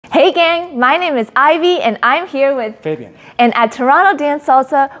Hey gang, my name is Ivy and I'm here with Fabian. And at Toronto Dance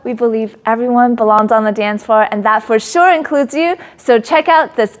Salsa, we believe everyone belongs on the dance floor, and that for sure includes you. So check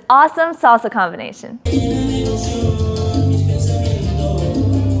out this awesome salsa combination.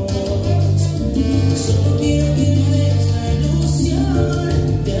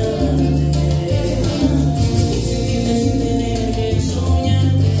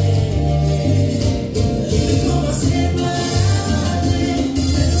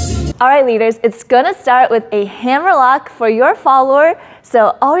 All right, leaders, it's gonna start with a hammer lock for your follower.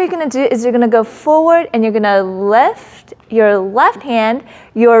 So all you're gonna do is you're gonna go forward and you're gonna lift your left hand.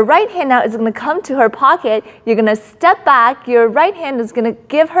 Your right hand now is gonna come to her pocket. You're gonna step back. Your right hand is gonna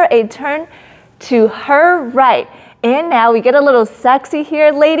give her a turn to her right. And now we get a little sexy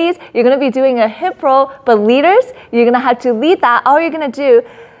here, ladies. You're gonna be doing a hip roll, but leaders, you're gonna have to lead that. All you're gonna do,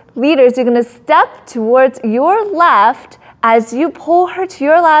 leaders, you're gonna step towards your left as you pull her to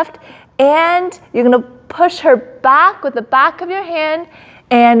your left, and you're gonna push her back with the back of your hand,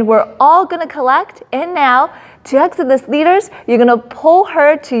 and we're all gonna collect. And now, to exit this, leaders, you're gonna pull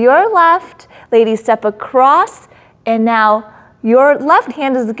her to your left. Ladies, step across, and now your left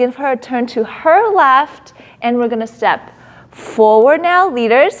hand is gonna give her a turn to her left, and we're gonna step forward now.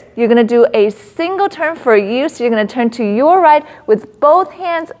 Leaders, you're gonna do a single turn for you, so you're gonna turn to your right with both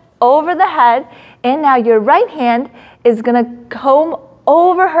hands over the head, and now your right hand is gonna comb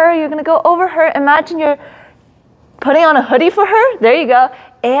over her. You're gonna go over her. Imagine you're putting on a hoodie for her. There you go.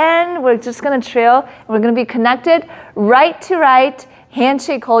 And we're just gonna trail. We're gonna be connected right to right.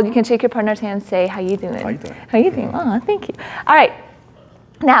 Handshake hold. You can shake your partner's hand. Say, how you doing? How you doing? How you doing? Oh, thank you. All right.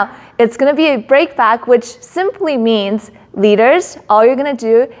 Now, it's gonna be a break back, which simply means, leaders, all you're gonna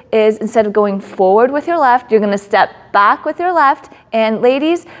do is, instead of going forward with your left, you're gonna step back with your left. And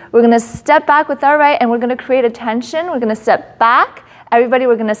ladies, we're gonna step back with our right, and we're gonna create a tension. We're gonna step back. Everybody,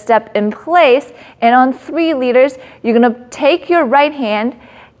 we're gonna step in place. And on 3, leaders, you're gonna take your right hand,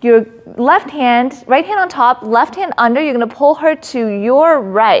 your left hand, right hand on top, left hand under. You're gonna pull her to your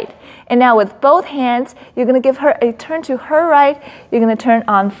right. And now with both hands, you're gonna give her a turn to her right. You're gonna turn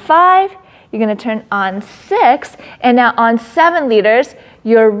on 5. You're gonna turn on 6. And now on 7, leaders,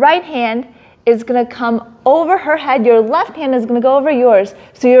 your right hand is gonna come over her head. Your left hand is gonna go over yours.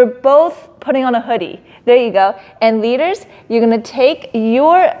 So you're both putting on a hoodie. There you go. And leaders, you're gonna take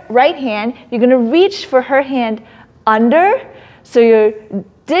your right hand, you're gonna reach for her hand under. So you're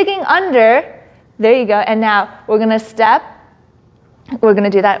digging under. There you go. And now we're gonna step. We're gonna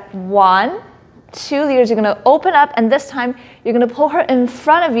do that 1, 2, leaders. You're gonna open up, and this time you're gonna pull her in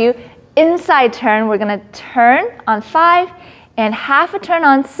front of you. Inside turn. We're gonna turn on 5 and half a turn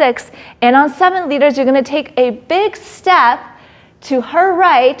on 6. And on 7, leaders, you're gonna take a big step to her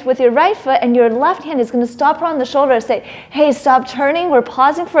right with your right foot, and your left hand is gonna stop her on the shoulder and say, hey, stop turning. We're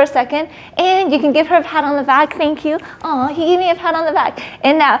pausing for a second. And you can give her a pat on the back. Thank you. Aw, he gave me a pat on the back.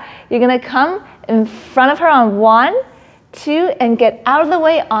 And now you're gonna come in front of her on 1, 2, and get out of the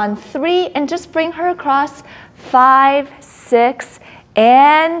way on 3, and just bring her across 5, 6,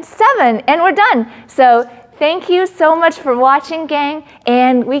 and 7, and we're done. So thank you so much for watching, gang,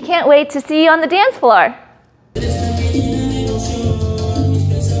 and we can't wait to see you on the dance floor.